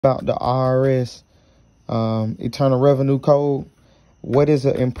about the IRS, Internal Revenue Code, what is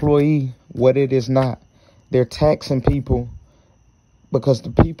an employee, what it is not. They're taxing people because the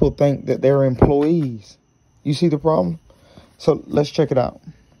people think that they're employees. You see the problem? So let's check it out.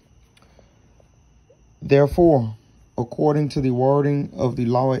 Therefore, according to the wording of the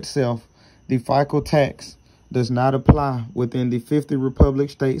law itself, the FICA tax does not apply within the 50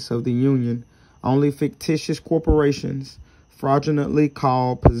 republic states of the Union. Only fictitious corporations, fraudulently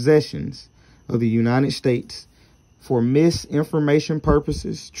called possessions of the United States, for misinformation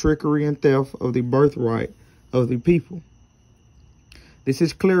purposes, trickery, and theft of the birthright of the people. This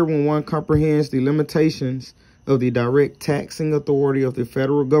is clear when one comprehends the limitations of the direct taxing authority of the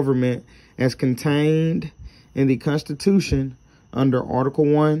federal government as contained in the Constitution under Article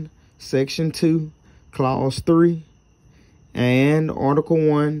 1, Section 2, Clause 3, and Article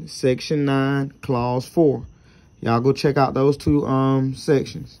 1, Section 9, Clause 4. Y'all go check out those two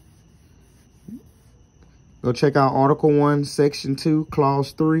sections. Go check out Article 1, Section 2,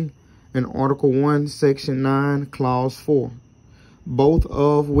 Clause 3, and Article 1, Section 9, Clause 4. Both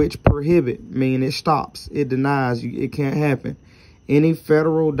of which prohibit, mean it stops, it denies, it can't happen, any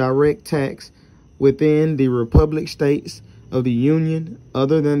federal direct tax within the republic states of the Union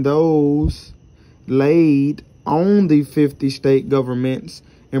other than those laid on the 50 state governments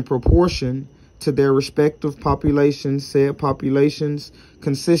in proportion to their respective populations, said populations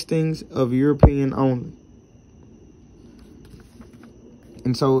consisting of European only.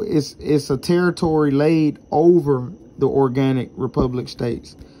 And so it's a territory laid over the organic republic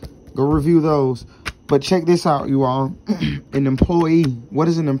states. Go review those. But check this out, you all. An employee. What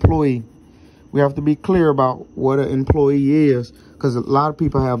is an employee? We have to be clear about what an employee is, because a lot of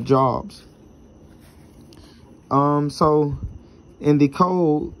people have jobs. So in the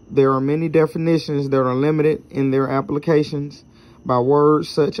code, there are many definitions that are limited in their applications by words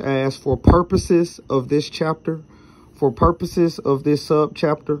such as for purposes of this chapter, for purposes of this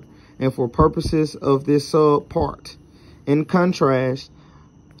subchapter, and for purposes of this subpart. In contrast,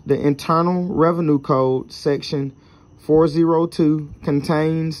 the Internal Revenue Code, Section 402,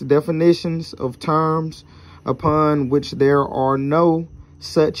 contains definitions of terms upon which there are no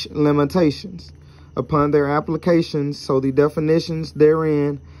such limitations upon their applications, so the definitions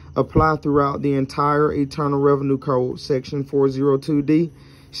therein apply throughout the entire Internal Revenue Code. Section 402D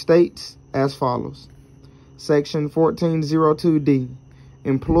states as follows. Section 1402D,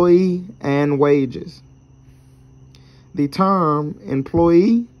 employee and wages. The term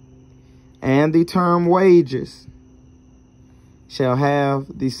employee and the term wages shall have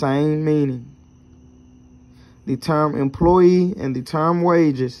the same meaning. The term employee and the term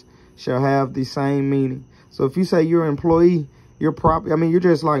wages shall have the same meaning. So if you say you're an employee, you're you're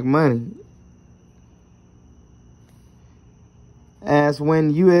just like money. As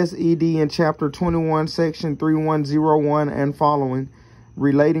when USED in Chapter 21, Section 3101 and following,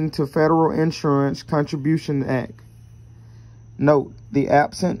 relating to Federal Insurance Contribution Act. Note, the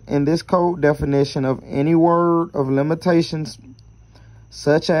absent in this code definition of any word of limitations,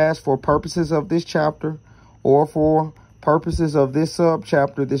 such as for purposes of this chapter or for purposes of this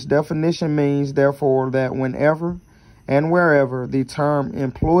subchapter. This definition means, therefore, that whenever and wherever the term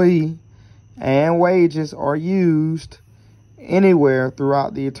employee and wages are used anywhere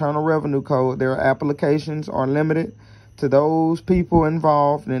throughout the Internal Revenue Code, their applications are limited to those people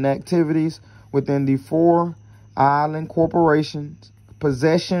involved in activities within the four island corporations,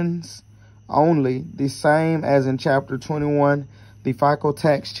 possessions only, the same as in Chapter 21, the FICA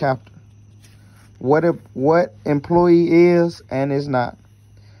tax chapter. What employee is and is not.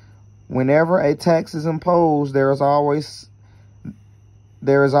 Whenever a tax is imposed, there is always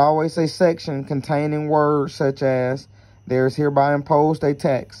a section containing words such as there is hereby imposed a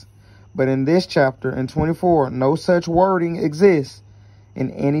tax. But in this chapter, in 24, no such wording exists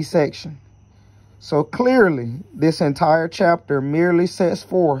in any section. So clearly, this entire chapter merely sets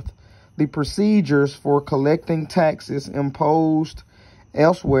forth the procedures for collecting taxes imposed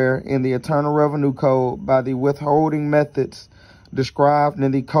elsewhere in the Internal Revenue Code by the withholding methods described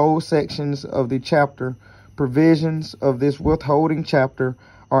in the code sections of the chapter. Provisions of this withholding chapter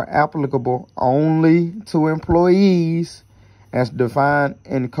are applicable only to employees as defined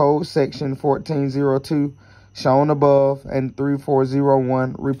in Code Section 1402 shown above and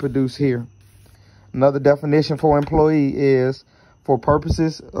 3401 reproduced here. Another definition for employee is, for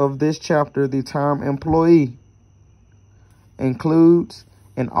purposes of this chapter, the term employee includes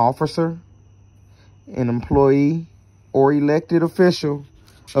an officer, an employee, or elected official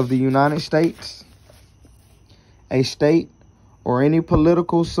of the United States, a state, or any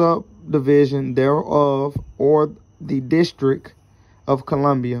political subdivision thereof, or the district of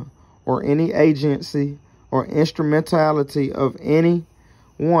Colombia, or any agency or instrumentality of any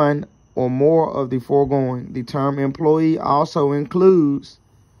one or more of the foregoing. The term employee also includes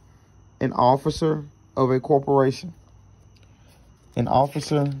an officer of a corporation. An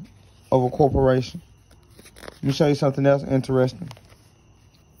officer of a corporation. Let me show you something else interesting.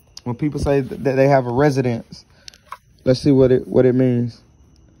 When people say that they have a residence, let's see what it means.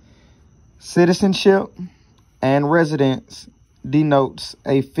 Citizenship and residence denotes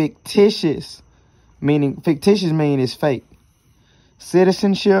a fictitious meaning. Fictitious meaning is fake.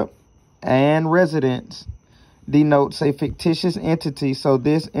 Citizenship and residence denotes a fictitious entity. So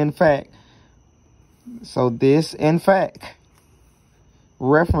this in fact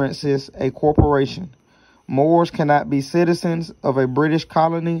references a corporation. Moors cannot be citizens of a British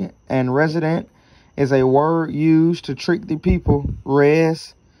colony, and resident is a word used to trick the people.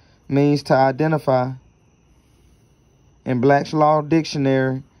 Res means to identify. In Black's Law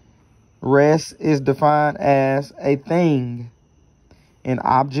Dictionary, res is defined as a thing, an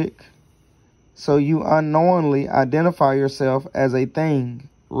object. So you unknowingly identify yourself as a thing.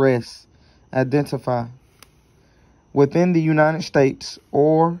 Res, identify. Within the United States,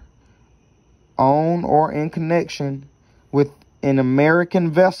 or on or in connection with an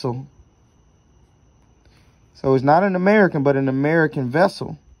American vessel. So it's not an American, but an American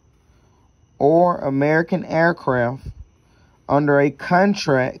vessel or American aircraft under a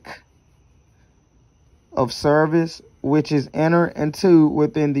contract of service which is entered into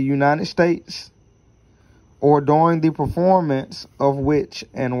within the United States, or during the performance of which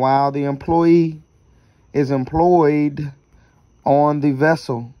and while the employee is employed on the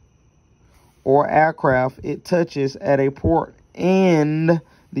vessel or aircraft it touches at a port in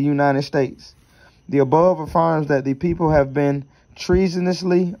the United States. The above affirms that the people have been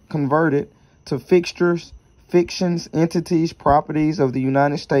treasonously converted to fixtures, fictions, entities, properties of the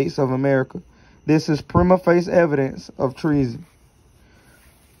United States of America. This is prima facie evidence of treason.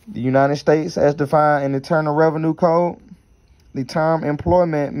 The United States, as defined in the Internal Revenue Code, the term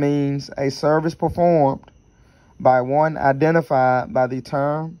employment means a service performed by one identified by the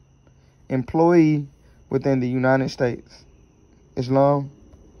term employee within the United States. Islam.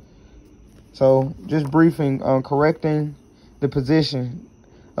 So, just briefing on correcting the position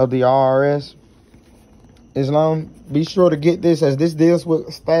of the IRS. Islam, be sure to get this, as this deals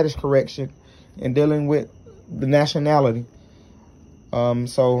with status correction and dealing with the nationality.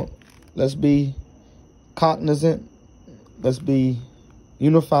 So, let's be cognizant. Let's be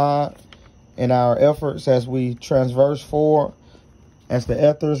unified in our efforts as we transverse forward. As the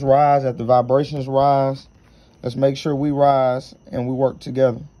ethers rise, as the vibrations rise, let's make sure we rise and we work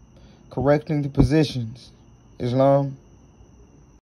together. Correcting the positions. Islam.